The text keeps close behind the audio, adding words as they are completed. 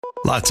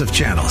Lots of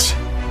channels,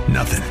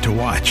 nothing to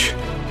watch,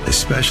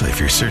 especially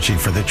if you're searching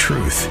for the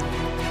truth.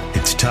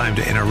 It's time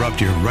to interrupt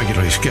your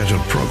regularly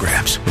scheduled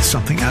programs with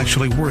something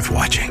actually worth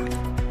watching.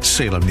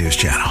 Salem News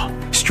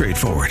Channel.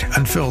 Straightforward,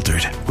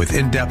 unfiltered, with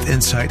in-depth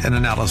insight and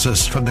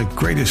analysis from the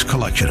greatest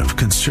collection of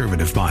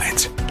conservative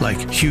minds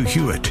like Hugh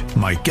Hewitt,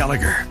 Mike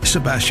Gallagher,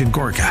 Sebastian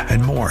Gorka,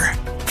 and more.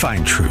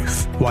 Find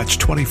truth. Watch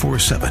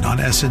 24/7 on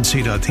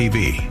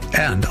snc.tv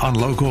and on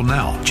Local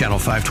Now, Channel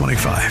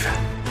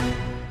 525.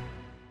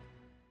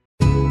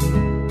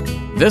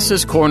 This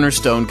is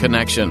Cornerstone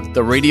Connection,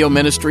 the radio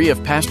ministry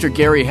of Pastor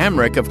Gary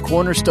Hemrick of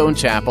Cornerstone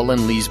Chapel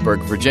in Leesburg,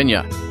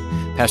 Virginia.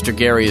 Pastor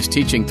Gary is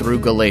teaching through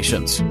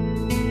Galatians. Real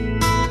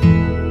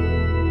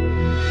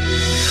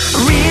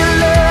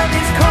love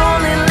is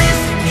calling,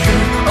 listen,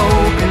 truth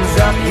opens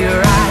up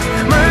your eyes.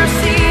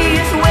 Mercy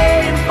is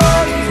waiting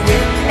for you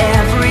with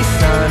every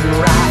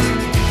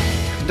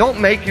sunrise. Don't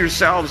make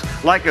yourselves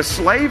like a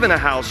slave in a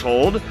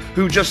household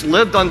who just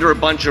lived under a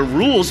bunch of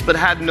rules but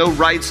had no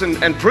rights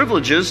and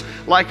privileges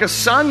like a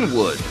son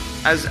would,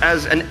 as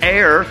an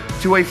heir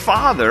to a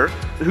father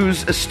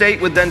whose estate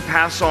would then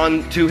pass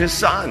on to his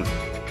son.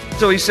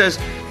 So he says,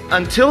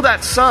 until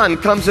that son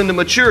comes into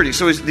maturity.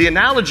 So the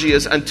analogy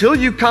is, until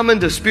you come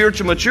into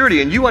spiritual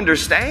maturity and you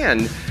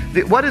understand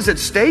that what is at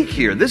stake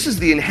here. This is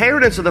the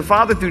inheritance of the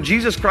Father through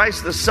Jesus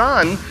Christ the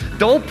Son.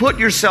 Don't put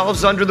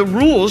yourselves under the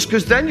rules,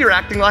 because then you're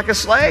acting like a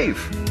slave.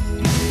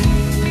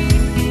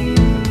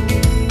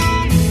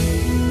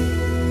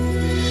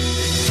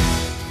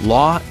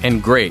 Law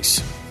and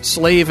grace,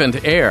 slave and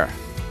heir,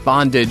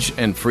 bondage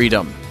and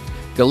freedom.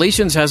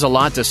 Galatians has a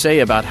lot to say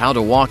about how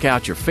to walk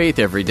out your faith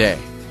every day.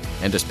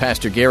 And as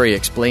Pastor Gary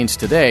explains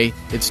today,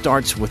 it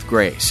starts with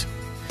grace.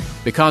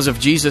 Because of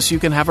Jesus, you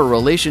can have a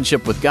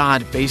relationship with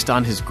God based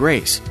on His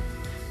grace.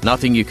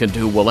 Nothing you can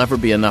do will ever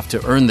be enough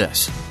to earn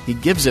this. He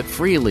gives it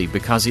freely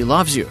because He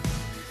loves you.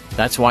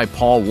 That's why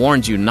Paul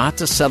warns you not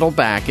to settle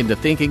back into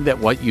thinking that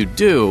what you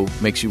do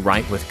makes you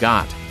right with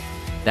God.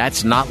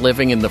 That's not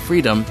living in the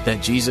freedom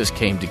that Jesus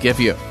came to give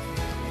you.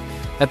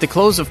 At the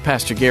close of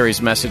Pastor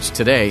Gary's message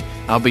today,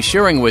 I'll be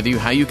sharing with you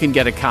how you can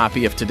get a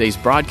copy of today's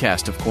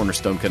broadcast of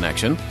Cornerstone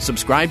Connection,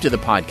 subscribe to the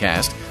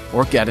podcast,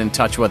 or get in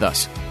touch with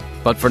us.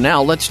 But for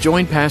now, let's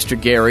join Pastor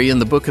Gary in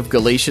the book of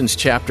Galatians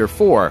chapter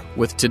 4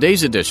 with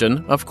today's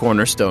edition of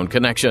Cornerstone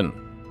Connection.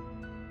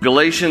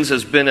 Galatians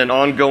has been an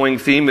ongoing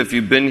theme. If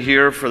you've been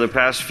here for the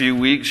past few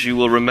weeks, you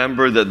will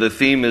remember that the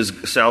theme is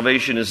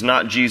salvation is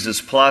not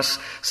Jesus plus,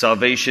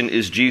 salvation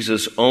is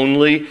Jesus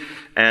only.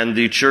 And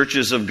the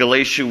churches of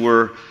Galatia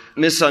were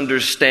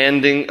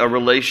misunderstanding a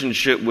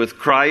relationship with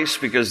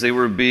Christ because they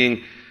were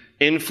being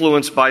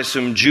influenced by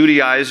some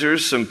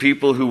Judaizers, some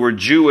people who were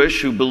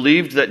Jewish, who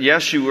believed that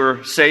yes, you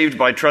were saved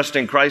by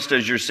trusting Christ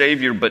as your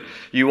Savior, but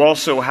you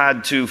also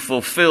had to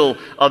fulfill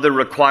other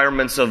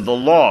requirements of the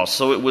law.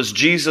 So it was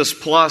Jesus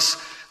plus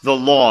the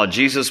law,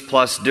 Jesus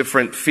plus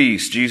different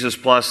feasts, Jesus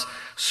plus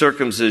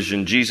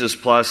circumcision, Jesus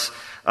plus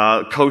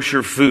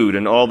kosher food,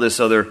 and all this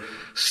other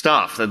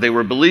stuff that they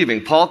were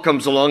believing. Paul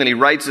comes along and he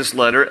writes this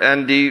letter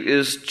and he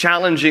is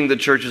challenging the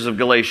churches of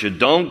Galatia.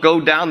 Don't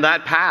go down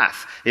that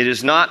path. It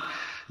is not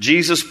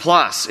Jesus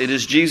plus, it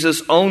is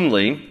Jesus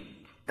only,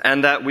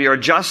 and that we are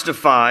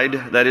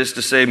justified, that is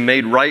to say,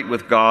 made right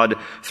with God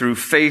through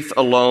faith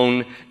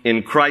alone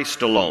in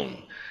Christ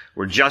alone.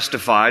 We're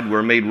justified,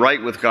 we're made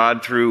right with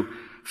God through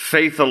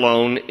faith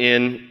alone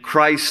in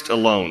Christ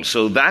alone.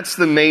 So that's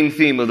the main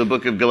theme of the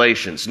book of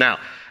Galatians. Now,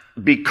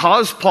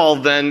 because Paul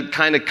then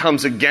kind of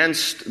comes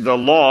against the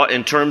law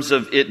in terms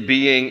of it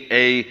being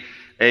a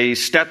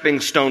stepping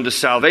stone to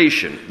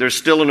salvation, there's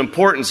still an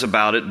importance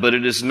about it, but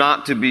it is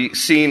not to be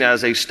seen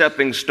as a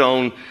stepping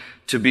stone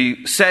to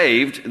be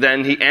saved.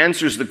 Then he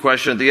answers the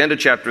question at the end of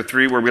chapter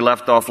 3 where we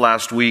left off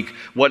last week,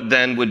 what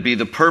then would be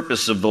the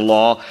purpose of the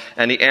law?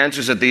 And he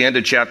answers at the end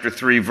of chapter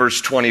 3,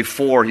 verse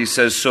 24. He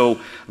says, so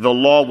the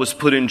law was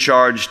put in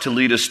charge to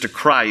lead us to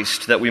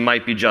Christ, that we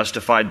might be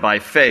justified by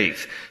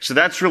faith. So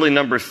that's really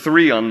number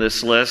 3 on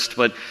this list.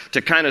 But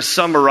to kind of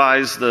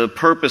summarize the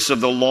purpose of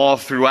the law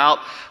throughout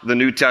the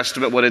New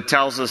Testament, what it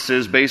tells us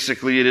is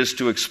basically it is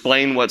to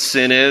explain what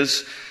sin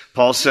is.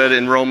 Paul said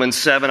in Romans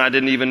 7, I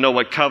didn't even know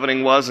what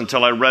coveting was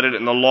until I read it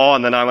in the law.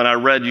 And then when I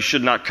read you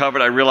should not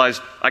covet, I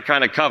realized I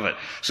kind of covet.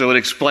 So it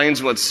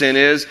explains what sin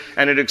is,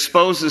 and it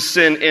exposes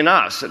sin in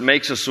us. It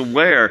makes us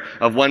aware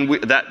of when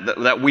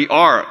that we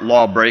are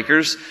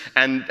lawbreakers,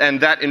 and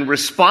that in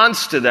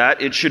response to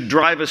that, it should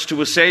drive us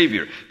to a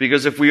Savior.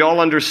 Because if we all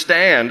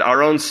understand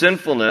our own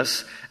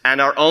sinfulness and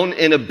our own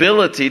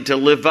inability to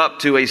live up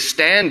to a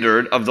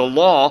standard of the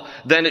law,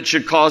 then it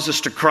should cause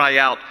us to cry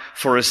out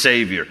for a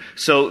Savior.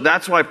 So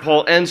that's why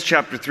Paul ends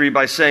chapter 3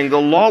 by saying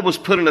the law was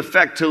put in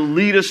effect to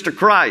lead us to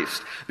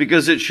Christ,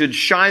 because it should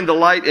shine the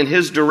light in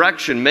His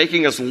direction,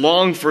 making us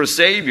long for a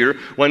Savior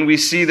when we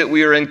see that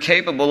we are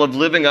incapable of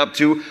living up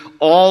to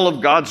all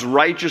of God's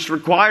righteous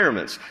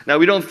requirements. Now,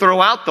 we don't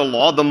throw out the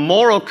law. The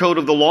moral code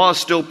of the law is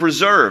still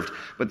preserved,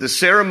 but the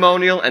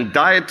ceremonial and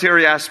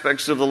dietary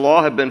aspects of the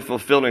law have been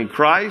fulfilled in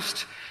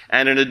Christ.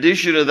 And in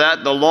addition to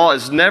that, the law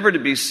is never to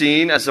be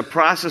seen as a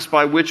process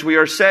by which we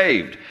are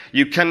saved.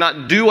 You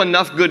cannot do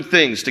enough good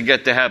things to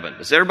get to heaven.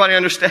 Does everybody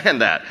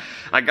understand that?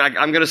 I'm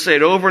going to say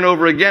it over and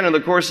over again in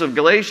the course of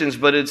Galatians,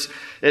 but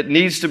it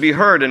needs to be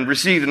heard and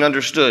received and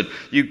understood.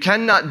 You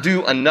cannot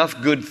do enough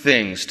good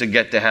things to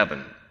get to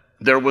heaven.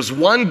 There was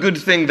one good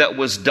thing that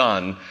was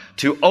done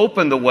to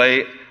open the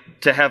way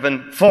to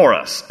heaven for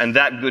us, and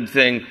that good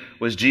thing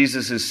was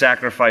Jesus'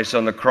 sacrifice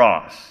on the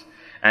cross.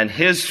 And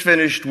His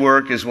finished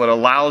work is what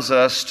allows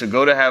us to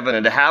go to heaven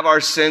and to have our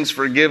sins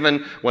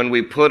forgiven when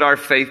we put our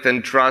faith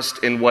and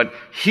trust in what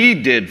He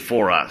did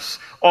for us.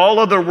 All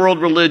other world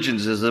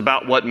religions is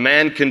about what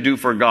man can do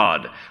for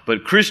God.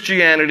 But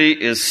Christianity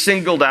is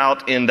singled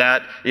out in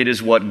that it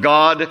is what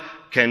God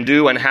can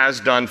do and has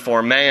done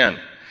for man.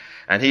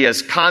 And He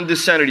has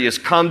condescended. He has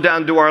come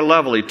down to our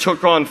level. He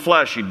took on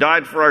flesh. He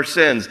died for our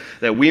sins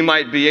that we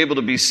might be able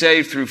to be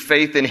saved through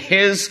faith in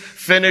His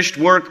finished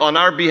work on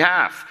our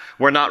behalf.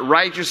 We're not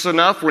righteous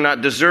enough. We're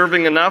not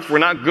deserving enough. We're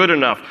not good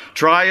enough.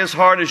 Try as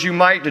hard as you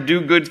might to do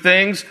good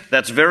things.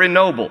 That's very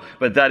noble.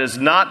 But that is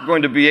not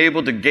going to be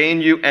able to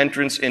gain you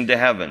entrance into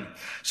heaven.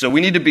 So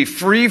we need to be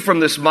free from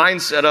this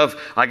mindset of,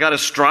 I got to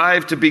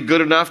strive to be good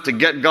enough to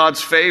get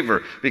God's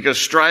favor, because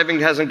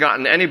striving hasn't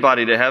gotten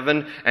anybody to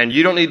heaven, and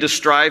you don't need to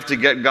strive to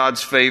get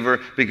God's favor,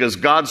 because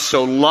God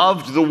so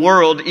loved the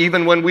world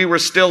even when we were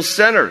still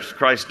sinners.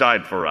 Christ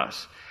died for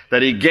us,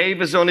 that He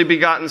gave His only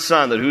begotten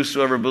Son, that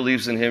whosoever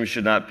believes in Him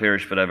should not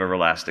perish but have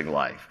everlasting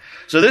life.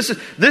 So this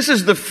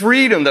is the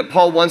freedom that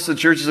Paul wants the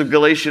churches of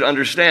Galatia to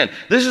understand.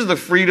 This is the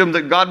freedom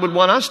that God would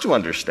want us to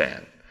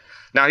understand.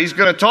 Now, he's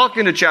going to talk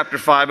into chapter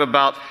 5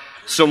 about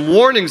some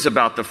warnings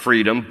about the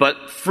freedom,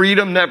 but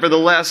freedom,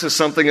 nevertheless, is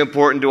something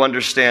important to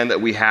understand that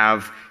we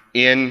have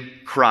in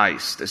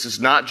Christ. This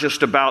is not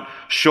just about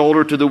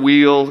shoulder to the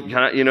wheel,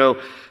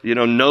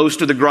 nose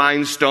to the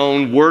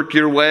grindstone, work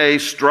your way,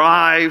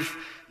 strive.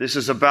 This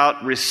is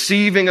about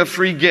receiving a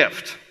free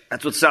gift.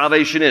 That's what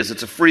salvation is.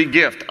 It's a free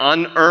gift,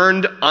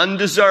 unearned,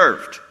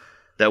 undeserved,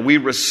 that we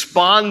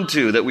respond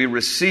to, that we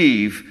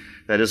receive,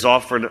 that is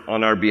offered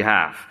on our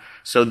behalf.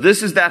 So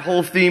this is that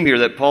whole theme here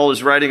that Paul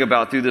is writing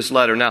about through this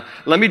letter. Now,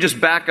 let me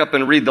just back up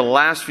and read the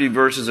last few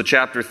verses of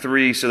chapter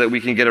 3 so that we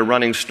can get a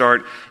running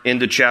start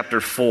into chapter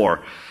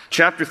 4.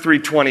 Chapter 3,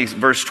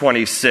 verse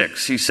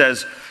 26, he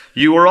says,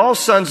 "You are all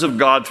sons of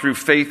God through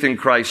faith in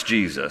Christ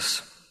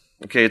Jesus."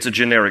 Okay, it's a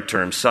generic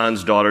term,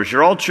 sons, daughters.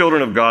 You're all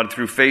children of God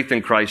through faith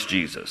in Christ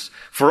Jesus.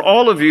 "For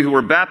all of you who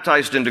were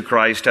baptized into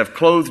Christ have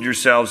clothed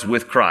yourselves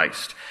with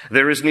Christ.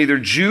 There is neither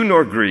Jew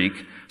nor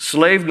Greek,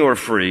 slave nor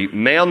free,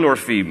 male nor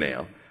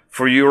female,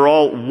 for you are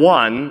all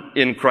one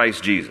in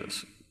Christ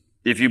Jesus.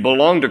 If you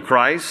belong to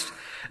Christ,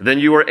 then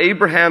you are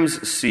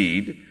Abraham's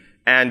seed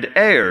and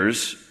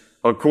heirs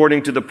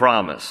according to the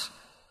promise."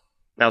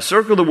 Now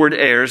circle the word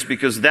heirs,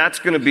 because that's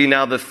going to be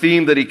now the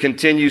theme that he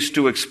continues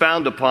to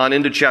expound upon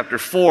into chapter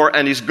 4,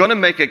 and he's going to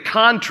make a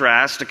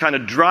contrast to kind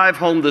of drive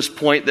home this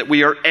point that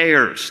we are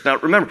heirs. Now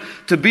remember,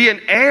 to be an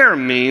heir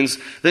means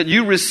that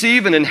you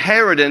receive an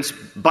inheritance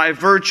by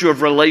virtue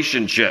of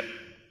relationship.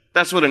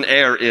 That's what an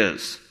heir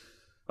is.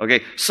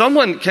 Okay,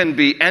 someone can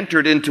be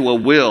entered into a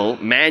will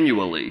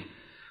manually,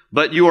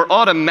 but you are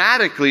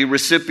automatically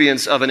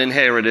recipients of an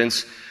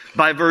inheritance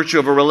by virtue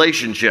of a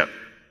relationship.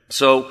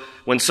 So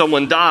when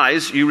someone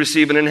dies, you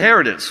receive an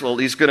inheritance. Well,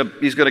 he's going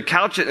to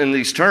couch it in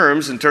these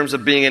terms, in terms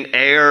of being an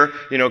heir.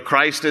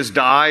 Christ has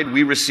died.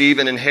 We receive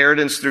an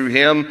inheritance through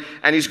Him.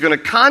 And he's going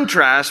to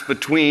contrast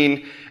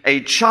between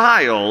a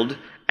child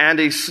and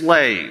a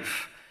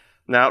slave.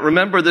 Now,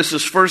 remember, this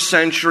is first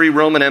century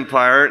Roman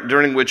Empire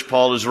during which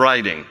Paul is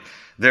writing.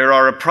 There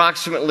are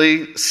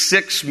approximately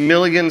 6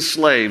 million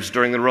slaves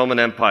during the Roman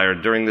Empire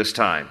during this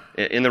time,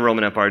 in the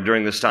Roman Empire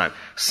during this time.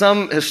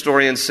 Some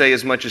historians say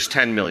as much as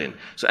 10 million.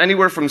 So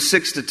anywhere from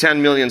 6 to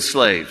 10 million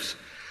slaves.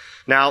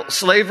 Now,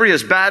 slavery,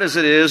 as bad as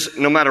it is,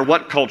 no matter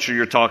what culture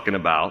you're talking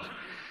about,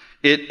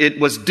 it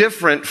was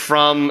different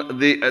from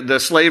the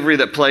slavery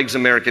that plagues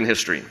American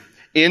history.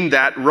 In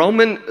that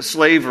Roman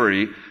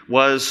slavery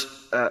was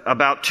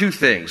about two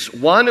things.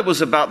 One, it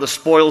was about the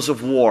spoils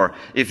of war.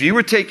 If you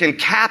were taken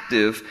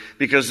captive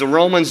because the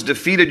Romans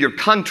defeated your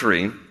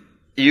country,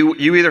 you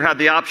either had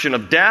the option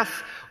of death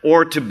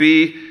or to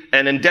be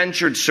an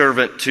indentured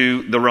servant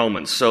to the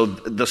Romans. So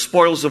the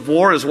spoils of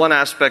war is one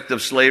aspect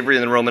of slavery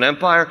in the Roman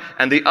Empire,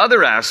 and the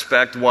other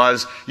aspect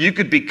was you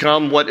could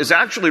become what is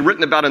actually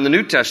written about in the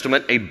New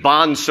Testament, a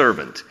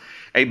bondservant.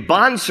 A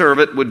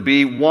bondservant would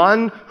be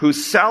one who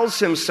sells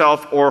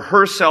himself or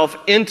herself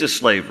into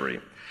slavery.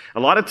 A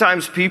lot of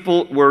times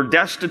people were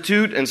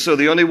destitute, and so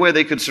the only way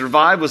they could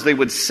survive was they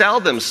would sell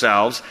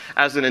themselves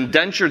as an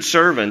indentured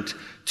servant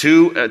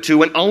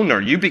to an owner.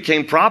 You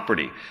became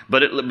property,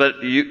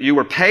 but you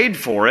were paid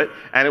for it,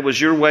 and it was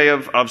your way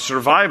of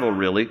survival,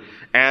 really.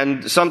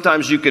 And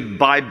sometimes you could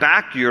buy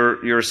back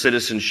your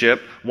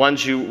citizenship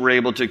once you were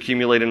able to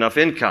accumulate enough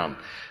income.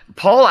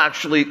 Paul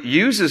actually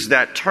uses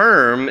that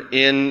term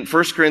in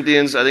 1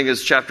 Corinthians, I think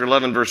it's chapter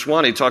 11, verse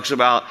 1. He talks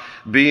about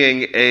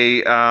being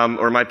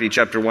or it might be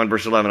chapter 1,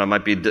 verse 11. I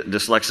might be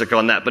dyslexic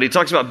on that. But he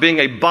talks about being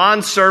a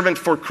bondservant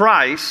for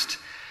Christ,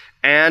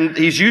 and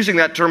he's using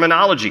that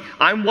terminology.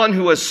 I'm one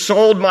who has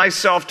sold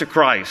myself to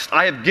Christ.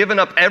 I have given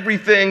up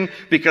everything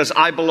because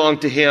I belong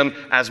to him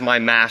as my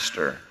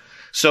master.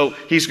 So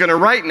he's going to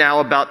write now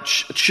about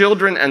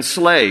children and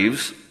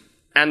slaves.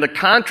 And the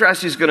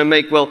contrast he's going to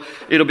make, well,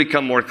 it'll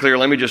become more clear.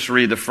 Let me just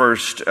read the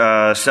first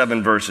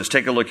 7 verses.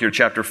 Take a look here,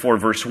 chapter 4,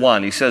 verse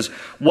 1. He says,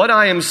 "What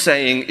I am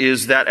saying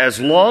is that as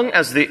long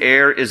as the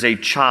heir is a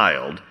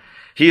child,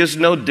 he is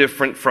no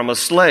different from a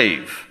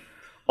slave,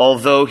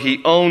 although he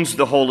owns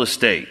the whole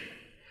estate.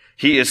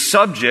 He is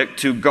subject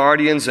to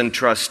guardians and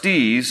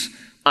trustees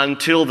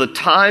until the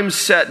time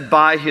set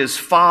by his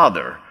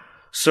father.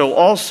 So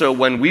also,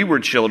 when we were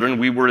children,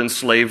 we were in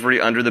slavery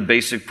under the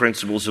basic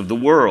principles of the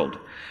world.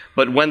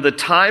 But when the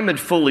time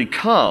had fully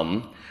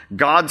come,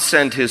 God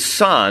sent his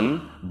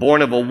Son,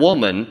 born of a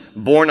woman,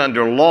 born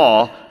under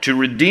law, to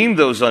redeem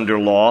those under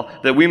law,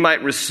 that we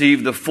might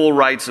receive the full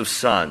rights of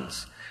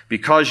sons.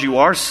 Because you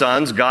are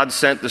sons, God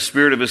sent the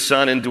Spirit of his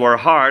Son into our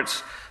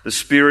hearts, the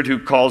Spirit who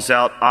calls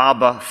out,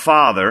 Abba,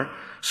 Father.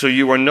 So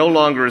you are no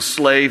longer a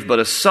slave, but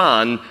a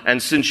son.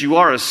 And since you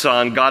are a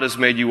son, God has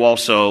made you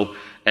also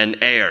an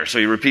heir." So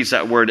he repeats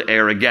that word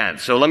heir again.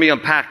 So let me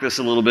unpack this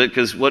a little bit,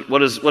 because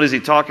what is he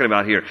talking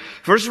about here?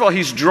 First of all,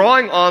 he's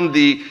drawing on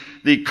the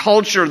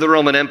culture of the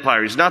Roman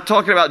Empire. He's not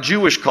talking about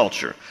Jewish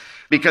culture,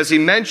 because he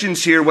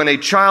mentions here when a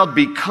child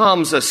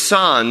becomes a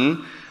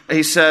son,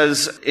 he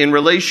says in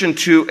relation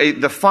to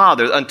the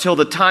father, until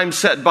the time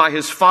set by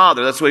his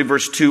father. That's the way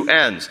verse 2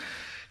 ends.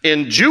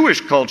 In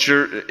Jewish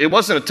culture, it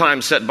wasn't a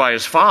time set by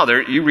his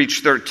father. You reach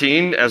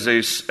 13 as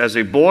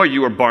a boy,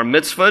 you were bar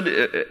mitzvahed.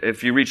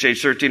 If you reach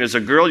age 13 as a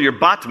girl, you're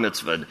bat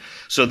mitzvahed.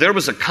 So there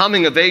was a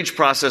coming of age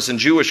process in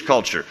Jewish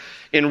culture.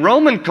 In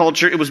Roman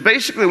culture, it was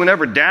basically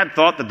whenever dad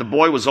thought that the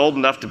boy was old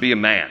enough to be a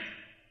man.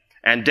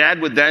 And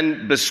dad would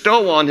then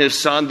bestow on his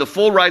son the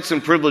full rights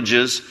and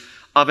privileges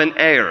of an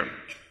heir.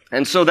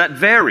 And so that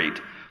varied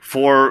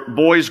for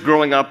boys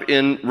growing up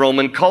in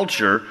Roman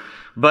culture.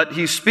 But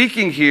he's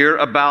speaking here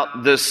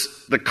about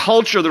the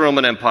culture of the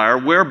Roman Empire,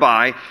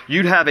 whereby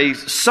you'd have a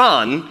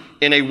son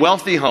in a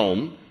wealthy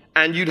home,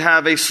 and you'd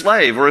have a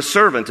slave or a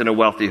servant in a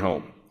wealthy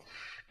home.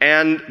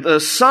 And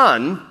the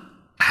son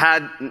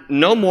had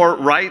no more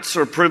rights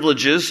or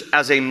privileges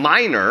as a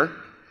minor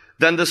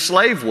than the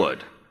slave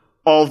would,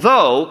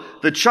 although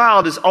the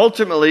child is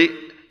ultimately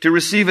to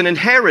receive an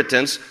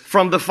inheritance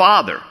from the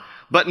father,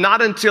 but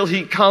not until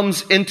he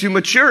comes into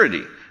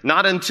maturity.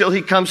 Not until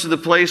he comes to the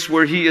place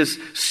where he is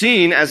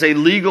seen as a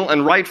legal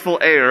and rightful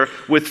heir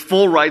with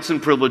full rights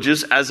and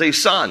privileges as a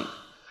son.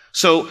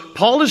 So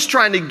Paul is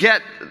trying to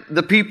get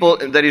the people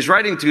that he's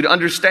writing to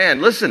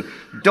understand, listen,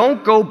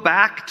 don't go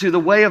back to the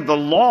way of the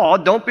law.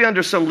 Don't be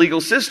under some legal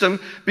system,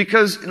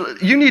 because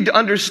you need to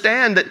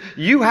understand that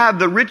you have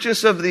the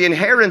richness of the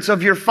inheritance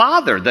of your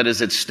father that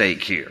is at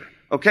stake here.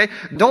 Okay?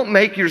 Don't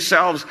make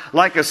yourselves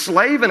like a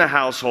slave in a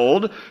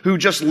household who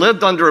just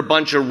lived under a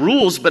bunch of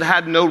rules but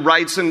had no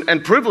rights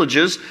and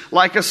privileges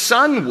like a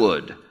son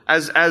would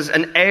as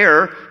an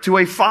heir to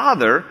a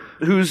father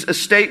whose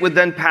estate would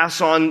then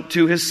pass on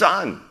to his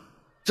son.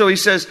 So he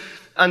says,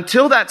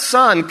 until that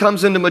son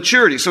comes into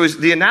maturity. So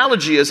the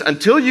analogy is,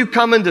 until you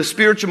come into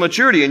spiritual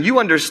maturity and you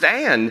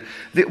understand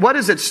what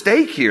is at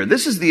stake here.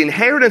 This is the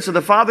inheritance of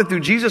the Father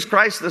through Jesus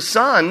Christ the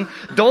Son.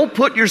 Don't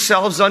put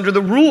yourselves under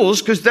the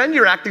rules, because then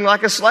you're acting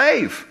like a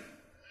slave.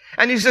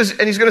 And he says,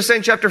 and he's going to say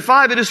in chapter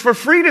 5, it is for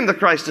freedom that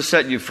Christ has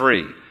set you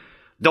free.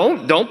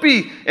 Don't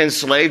be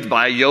enslaved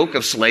by a yoke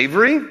of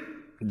slavery.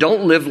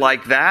 Don't live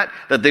like that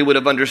they would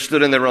have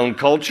understood in their own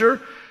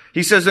culture.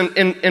 He says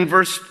in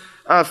verse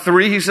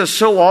 3, he says,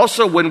 so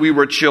also when we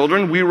were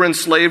children, we were in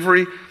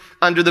slavery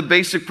under the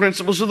basic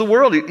principles of the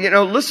world. You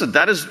know, listen,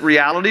 that is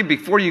reality.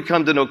 Before you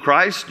come to know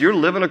Christ, you're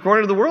living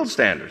according to the world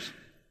standards.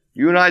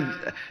 You and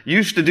I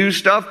used to do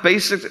stuff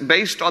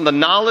based on the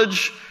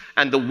knowledge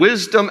and the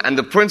wisdom and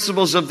the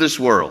principles of this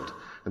world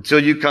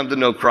until you come to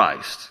know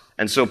Christ.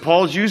 And so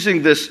Paul's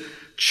using this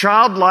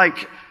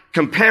childlike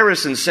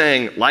comparison,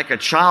 saying, like a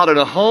child in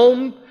a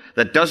home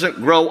that doesn't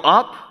grow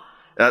up,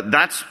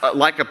 that's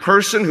like a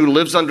person who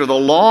lives under the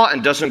law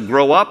and doesn't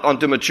grow up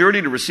onto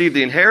maturity to receive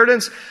the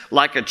inheritance.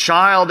 Like a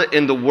child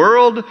in the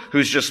world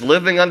who's just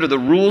living under the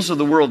rules of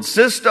the world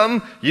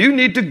system. You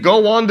need to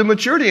go on to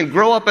maturity and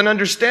grow up and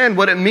understand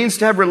what it means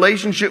to have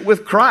relationship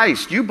with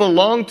Christ. You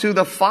belong to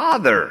the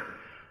Father.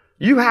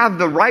 You have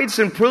the rights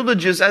and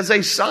privileges as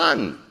a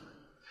son.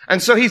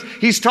 And so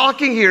he's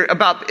talking here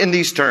about in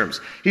these terms.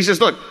 He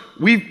says, look,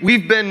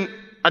 we've been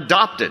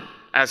adopted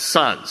as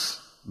sons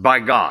by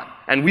God.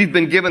 And we've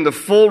been given the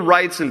full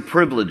rights and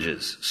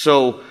privileges.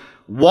 So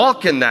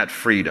walk in that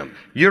freedom.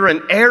 You're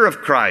an heir of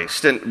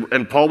Christ.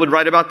 And Paul would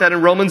write about that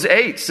in Romans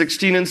 8,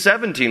 16 and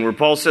 17, where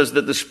Paul says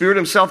that the Spirit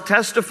himself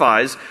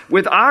testifies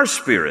with our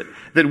spirit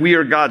that we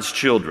are God's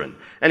children.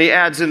 And he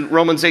adds in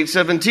Romans 8,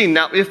 17,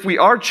 now if we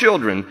are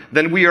children,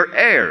 then we are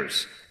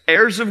heirs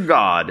heirs of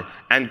God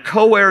and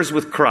co-heirs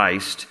with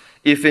Christ,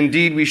 if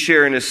indeed we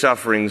share in his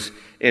sufferings,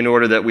 in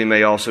order that we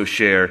may also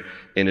share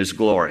in his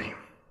glory.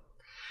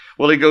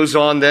 Well, he goes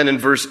on then in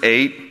verse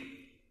 8,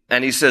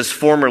 and he says,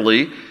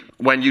 formerly,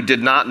 when you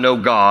did not know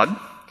God,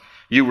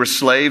 you were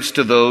slaves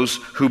to those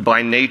who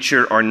by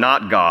nature are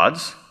not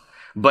gods.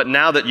 But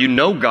now that you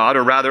know God,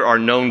 or rather are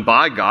known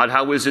by God,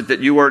 how is it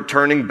that you are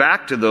turning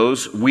back to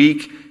those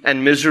weak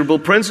and miserable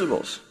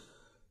principles?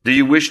 Do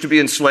you wish to be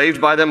enslaved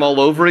by them all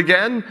over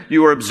again?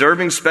 You are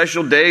observing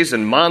special days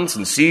and months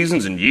and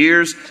seasons and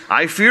years.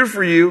 I fear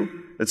for you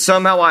that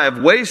somehow I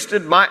have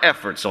wasted my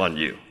efforts on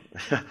you.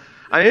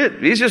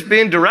 He's just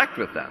being direct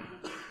with them.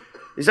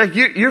 He's like,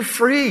 you're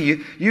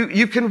free.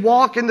 You can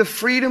walk in the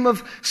freedom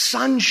of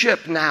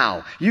sonship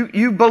now.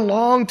 You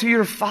belong to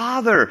your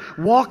Father.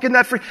 Walk in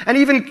that freedom. And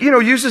even,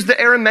 uses the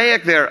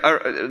Aramaic there,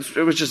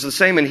 which is the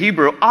same in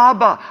Hebrew.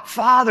 Abba,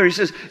 Father. He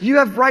says, you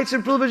have rights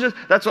and privileges.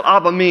 That's what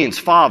Abba means,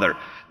 Father.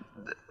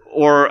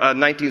 Or a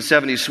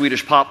 1970s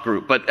Swedish pop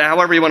group. But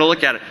however you want to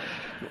look at it.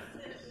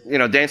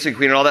 Dancing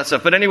Queen and all that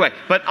stuff. But anyway,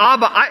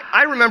 Abba,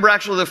 I remember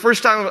actually the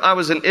first time I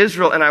was in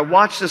Israel and I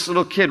watched this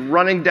little kid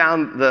running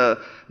down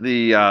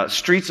the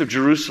streets of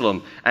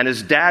Jerusalem, and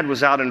his dad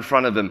was out in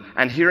front of him,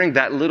 and hearing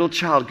that little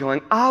child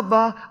going,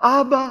 Abba,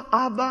 Abba,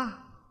 Abba.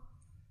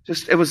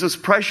 It was this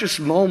precious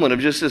moment of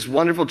just this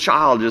wonderful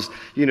child just,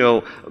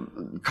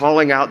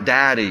 calling out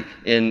daddy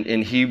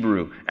in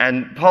Hebrew.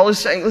 And Paul is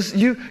saying, listen,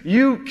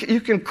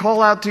 you can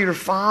call out to your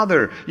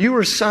Father. You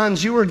are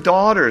sons, you are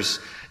daughters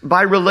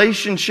by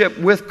relationship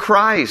with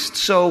Christ.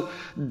 So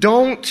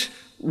don't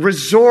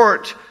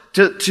resort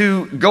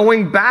to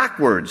going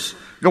backwards.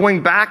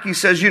 Going back, he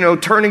says,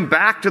 turning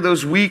back to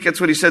those weak, that's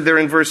what he said there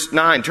in verse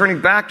 9,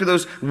 turning back to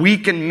those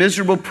weak and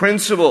miserable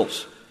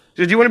principles.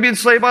 Do you want to be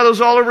enslaved by those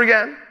all over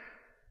again?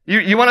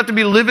 You want to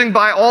be living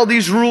by all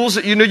these rules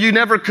that you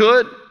never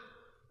could?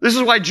 This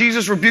is why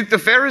Jesus rebuked the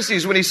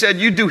Pharisees when he said,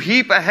 you do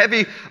heap a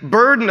heavy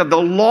burden of the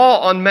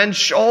law on men's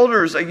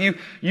shoulders. Like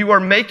you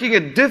are making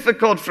it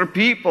difficult for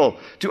people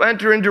to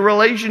enter into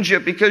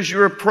relationship because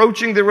you're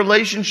approaching the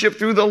relationship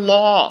through the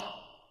law.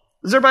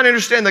 Does everybody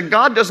understand that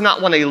God does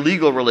not want a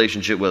legal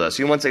relationship with us?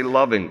 He wants a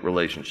loving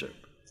relationship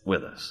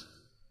with us.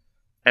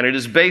 And it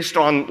is based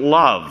on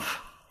love,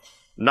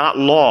 not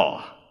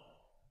law.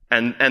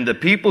 And the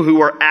people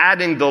who are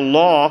adding the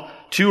law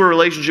to a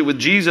relationship with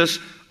Jesus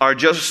are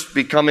just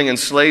becoming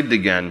enslaved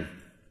again.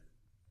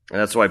 And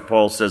that's why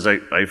Paul says,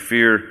 I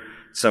fear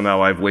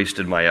somehow I've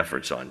wasted my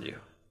efforts on you.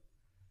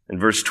 In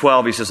verse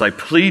 12, he says, I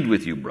plead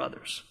with you,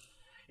 brothers.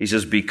 He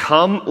says,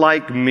 become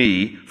like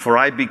me, for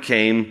I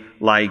became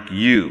like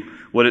you.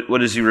 What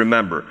does he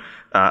remember?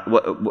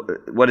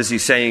 What is he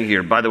saying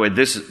here? By the way,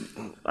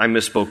 I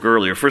misspoke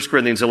earlier. 1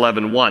 Corinthians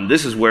 11:1.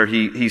 This is where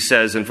he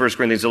says in 1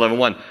 Corinthians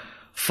 11:1,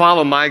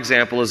 follow my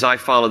example as I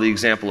follow the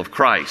example of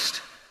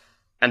Christ.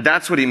 And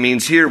that's what he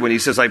means here when he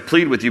says, I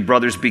plead with you,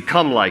 brothers,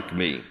 become like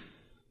me.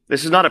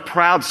 This is not a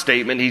proud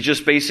statement. He's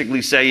just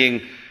basically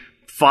saying,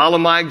 follow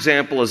my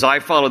example as I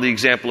follow the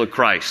example of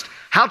Christ.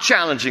 How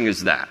challenging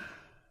is that?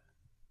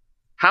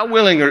 How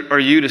willing are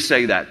you to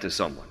say that to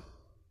someone?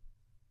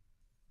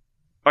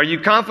 Are you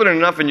confident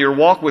enough in your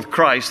walk with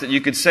Christ that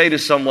you could say to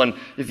someone,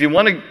 if you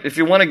want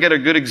to get a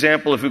good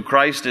example of who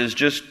Christ is,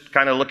 just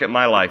kind of look at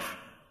my life.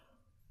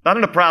 Not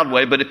in a proud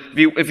way, but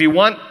if you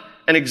want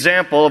an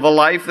example of a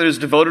life that is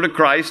devoted to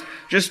Christ,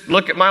 just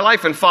look at my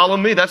life and follow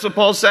me. That's what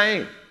Paul's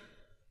saying.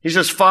 He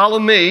says, follow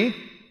me,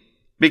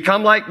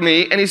 become like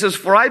me, and he says,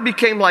 for I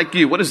became like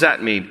you. What does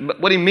that mean?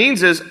 What he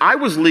means is, I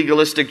was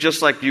legalistic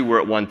just like you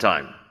were at one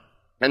time.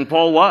 And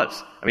Paul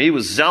was. He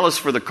was zealous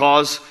for the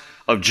cause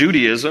of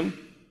Judaism,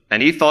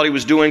 and he thought he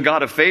was doing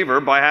God a favor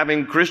by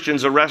having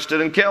Christians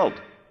arrested and killed.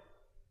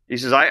 He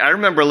says, I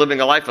remember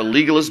living a life of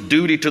legalist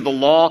duty to the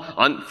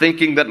law,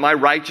 thinking that my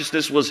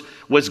righteousness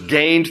was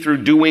gained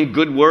through doing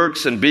good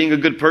works and being a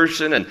good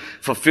person and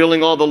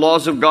fulfilling all the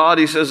laws of God.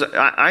 He says,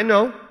 I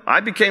know. I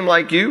became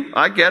like you.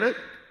 I get it.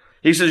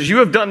 He says, you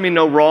have done me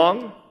no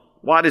wrong.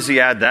 Why does he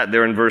add that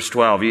there in verse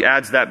 12? He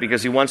adds that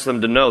because he wants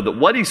them to know that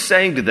what he's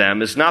saying to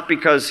them is not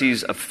because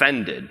he's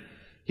offended.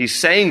 He's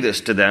saying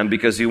this to them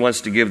because he wants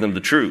to give them the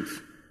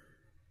truth.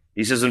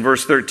 He says in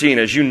verse 13,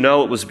 as you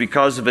know, it was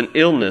because of an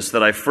illness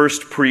that I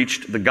first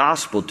preached the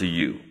gospel to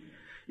you.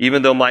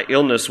 Even though my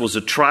illness was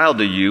a trial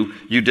to you,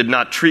 you did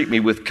not treat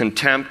me with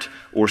contempt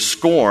or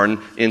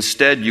scorn.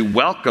 Instead, you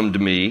welcomed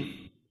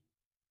me,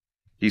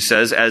 he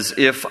says, as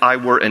if I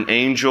were an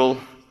angel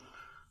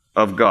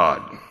of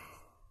God.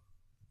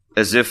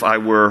 As if I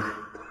were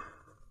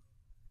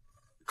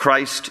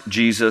Christ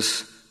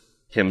Jesus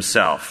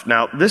himself.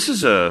 Now, this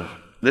is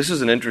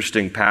an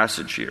interesting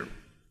passage here.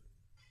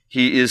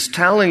 He is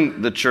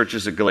telling the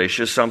churches of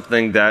Galatia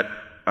something that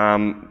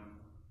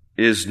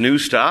is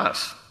news to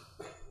us,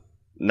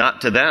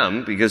 not to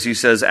them, because he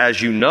says,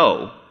 as you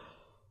know,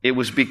 it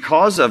was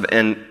because of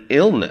an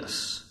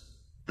illness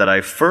that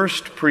I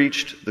first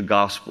preached the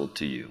gospel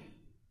to you.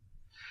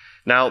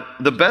 Now,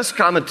 the best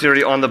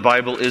commentary on the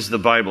Bible is the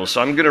Bible.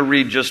 So I'm going to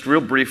read just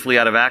real briefly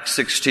out of Acts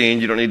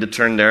 16. You don't need to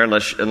turn there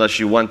unless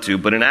you want to.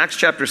 But in Acts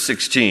chapter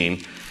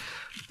 16,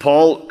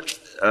 Paul,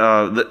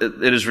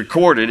 it is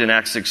recorded in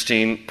Acts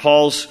 16,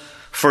 Paul's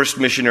first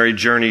missionary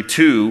journey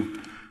to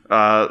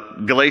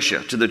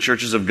Galatia, to the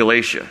churches of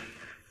Galatia.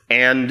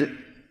 And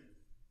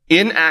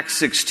in Acts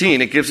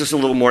 16, it gives us a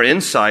little more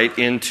insight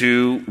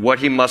into what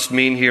he must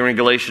mean here in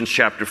Galatians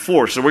chapter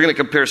 4. So we're going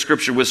to compare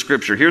Scripture with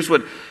Scripture. Here's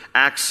what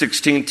Acts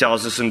 16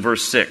 tells us in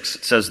verse 6.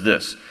 It says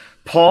this: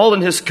 Paul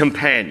and his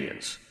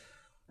companions,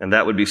 and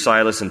that would be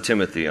Silas and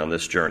Timothy on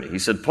this journey. He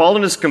said, Paul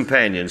and his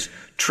companions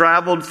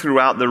traveled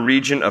throughout the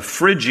region of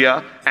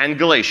Phrygia and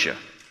Galatia.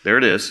 There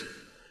it is.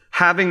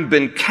 Having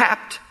been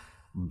kept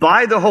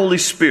by the Holy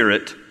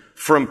Spirit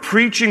from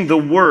preaching the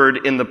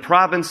word in the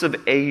province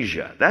of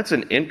Asia. That's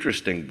an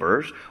interesting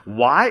verse.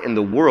 Why in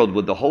the world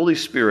would the Holy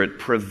Spirit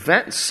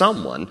prevent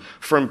someone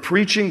from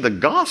preaching the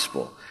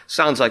gospel?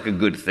 Sounds like a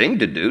good thing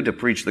to do, to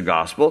preach the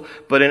gospel.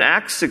 But in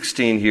Acts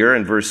 16 here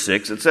in verse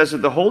 6, it says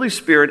that the Holy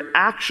Spirit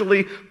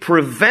actually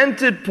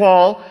prevented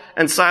Paul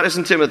and Silas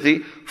and Timothy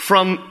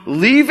from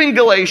leaving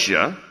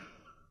Galatia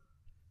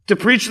to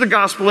preach the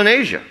gospel in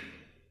Asia.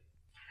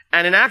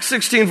 And in Acts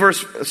 16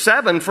 verse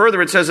 7,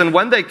 further it says, and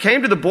when they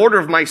came to the border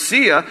of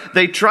Mysia,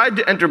 they tried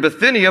to enter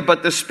Bithynia,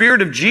 but the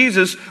Spirit of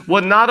Jesus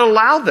would not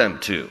allow them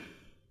to.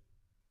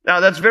 Now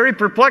that's very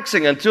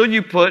perplexing until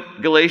you put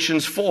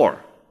Galatians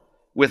 4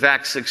 with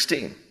Acts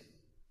 16.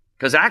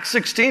 Because Acts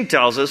 16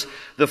 tells us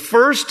the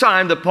first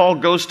time that Paul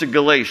goes to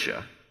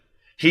Galatia,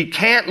 he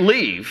can't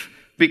leave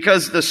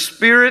because the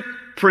Spirit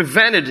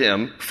prevented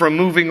him from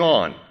moving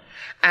on.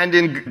 And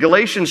in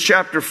Galatians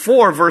chapter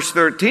 4, verse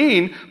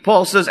 13,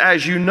 Paul says,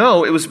 as you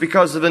know, it was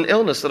because of an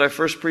illness that I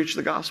first preached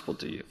the gospel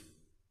to you.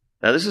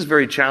 Now, this is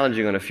very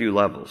challenging on a few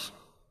levels.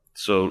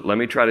 So let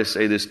me try to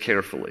say this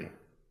carefully.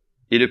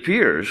 It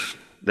appears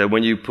that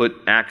when you put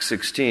Acts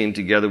 16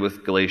 together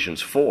with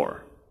Galatians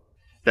 4,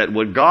 that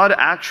what God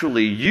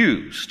actually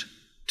used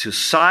to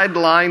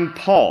sideline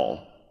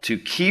Paul to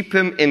keep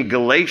him in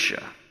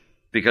Galatia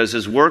because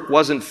his work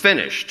wasn't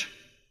finished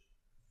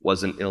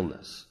was an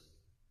illness.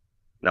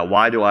 Now,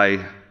 why do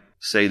I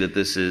say that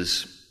this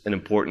is an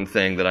important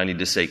thing that I need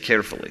to say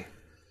carefully?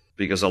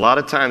 Because a lot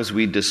of times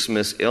we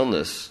dismiss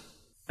illness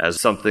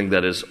as something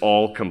that is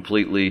all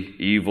completely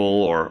evil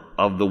or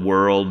of the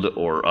world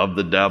or of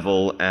the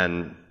devil.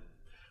 And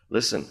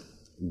listen,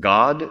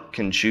 God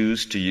can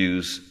choose to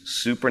use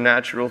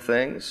supernatural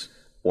things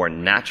or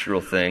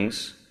natural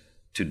things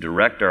to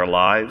direct our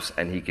lives,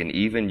 and he can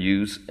even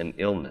use an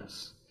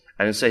illness.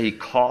 I didn't say he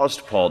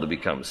caused Paul to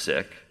become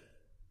sick,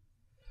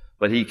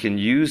 but he can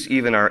use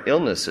even our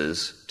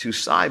illnesses to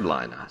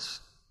sideline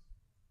us,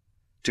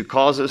 to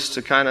cause us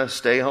to kind of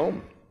stay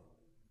home,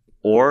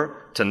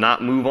 or to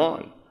not move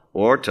on,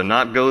 or to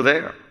not go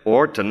there,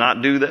 or to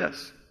not do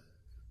this.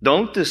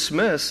 Don't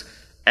dismiss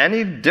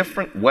any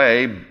different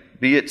way,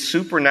 be it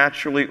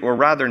supernaturally or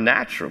rather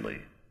naturally,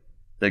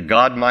 that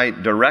God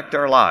might direct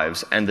our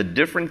lives and the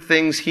different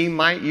things he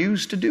might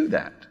use to do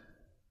that.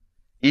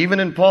 Even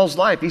in Paul's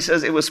life, he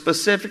says it was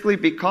specifically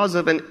because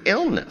of an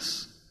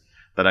illness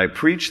that I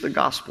preached the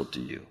gospel to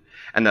you,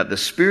 and that the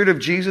Spirit of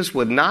Jesus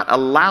would not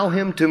allow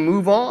him to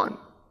move on.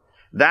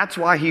 That's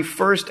why he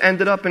first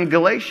ended up in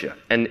Galatia.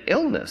 An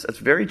illness. That's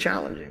very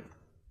challenging.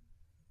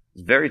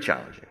 It's very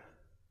challenging.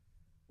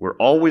 We're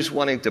always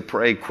wanting to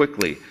pray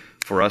quickly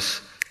for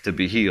us to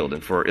be healed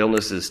and for our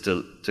illnesses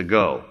to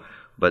go.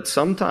 But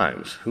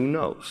sometimes, who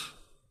knows,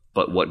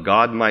 but what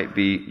God might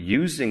be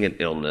using an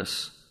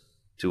illness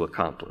to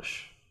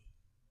accomplish.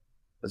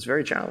 That's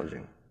very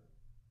challenging.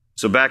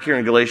 So back here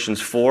in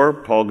Galatians 4,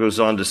 Paul goes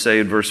on to say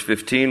in verse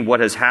 15, what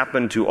has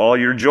happened to all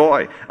your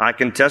joy? I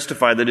can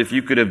testify that if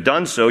you could have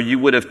done so, you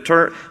would have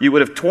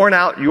torn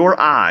out your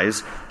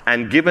eyes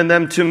and given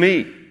them to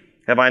me.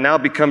 Have I now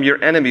become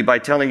your enemy by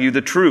telling you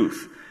the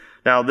truth?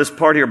 Now, this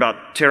part here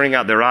about tearing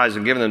out their eyes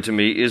and giving them to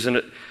me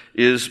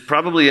is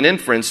probably an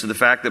inference to the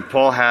fact that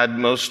Paul had,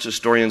 most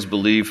historians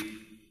believe,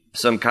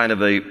 some kind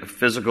of a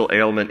physical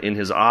ailment in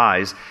his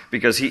eyes,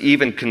 because he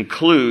even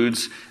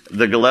concludes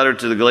the letter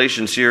to the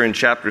Galatians here in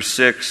chapter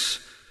 6,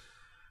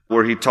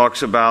 where he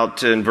talks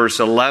about in verse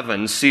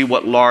 11, see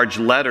what large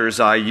letters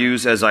I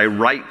use as I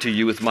write to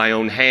you with my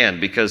own hand,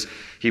 because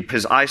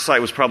his eyesight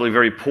was probably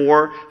very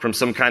poor from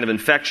some kind of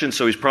infection,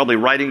 so he's probably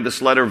writing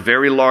this letter,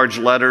 very large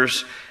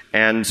letters,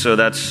 and so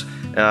that's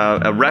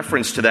a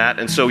reference to that.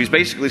 And so he's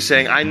basically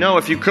saying, I know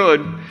if you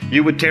could,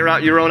 you would tear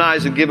out your own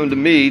eyes and give them to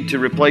me to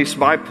replace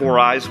my poor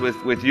eyes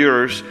with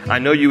yours. I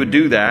know you would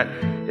do that.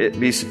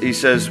 He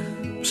says,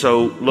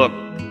 so look,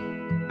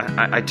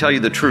 I tell you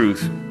the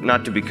truth,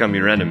 not to become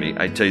your enemy.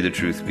 I tell you the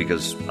truth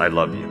because I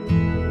love you.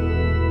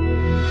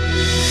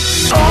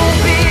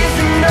 Jump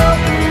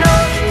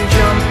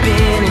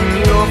in and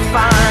you'll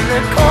find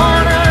the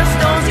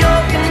cornerstone's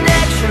your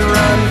connection.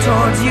 Run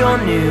towards your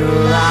new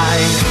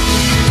life.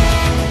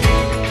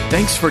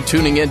 Thanks for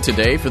tuning in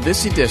today for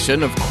this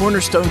edition of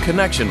Cornerstone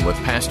Connection with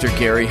Pastor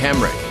Gary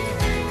Hamrick.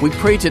 We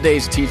pray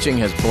today's teaching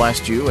has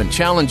blessed you and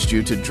challenged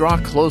you to draw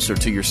closer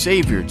to your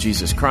Savior,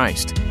 Jesus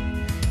Christ.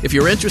 If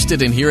you're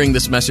interested in hearing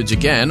this message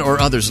again or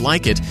others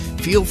like it,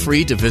 feel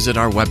free to visit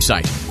our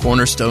website,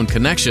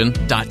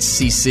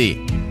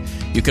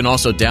 cornerstoneconnection.cc. You can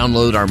also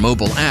download our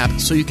mobile app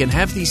so you can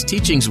have these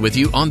teachings with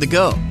you on the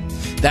go.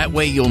 That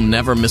way you'll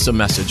never miss a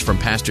message from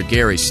Pastor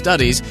Gary's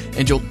studies,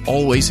 and you'll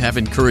always have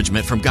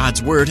encouragement from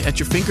God's Word at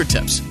your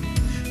fingertips.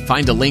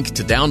 Find a link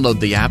to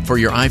download the app for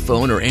your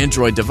iPhone or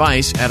Android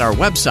device at our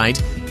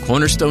website,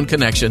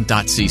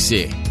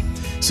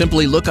 cornerstoneconnection.cc.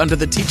 Simply look under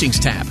the Teachings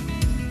tab.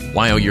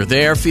 While you're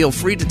there, feel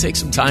free to take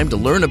some time to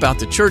learn about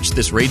the church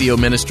this radio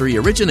ministry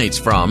originates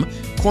from,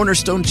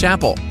 Cornerstone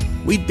Chapel.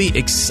 We'd be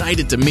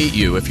excited to meet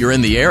you if you're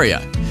in the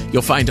area.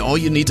 You'll find all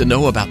you need to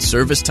know about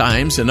service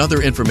times and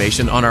other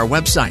information on our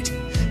website.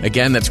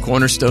 Again, that's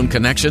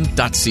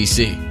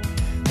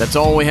cornerstoneconnection.cc. That's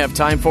all we have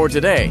time for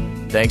today.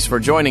 Thanks for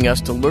joining us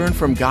to learn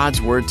from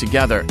God's Word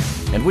together.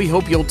 And we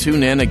hope you'll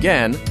tune in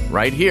again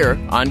right here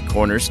on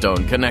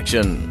Cornerstone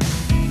Connection.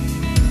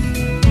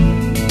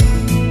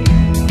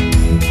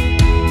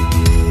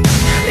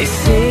 They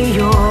say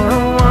you're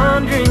a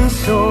wandering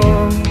soul,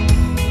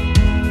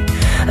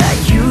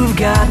 that you've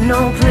got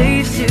no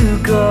place to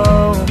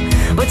go,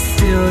 but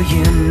still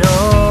you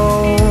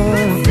know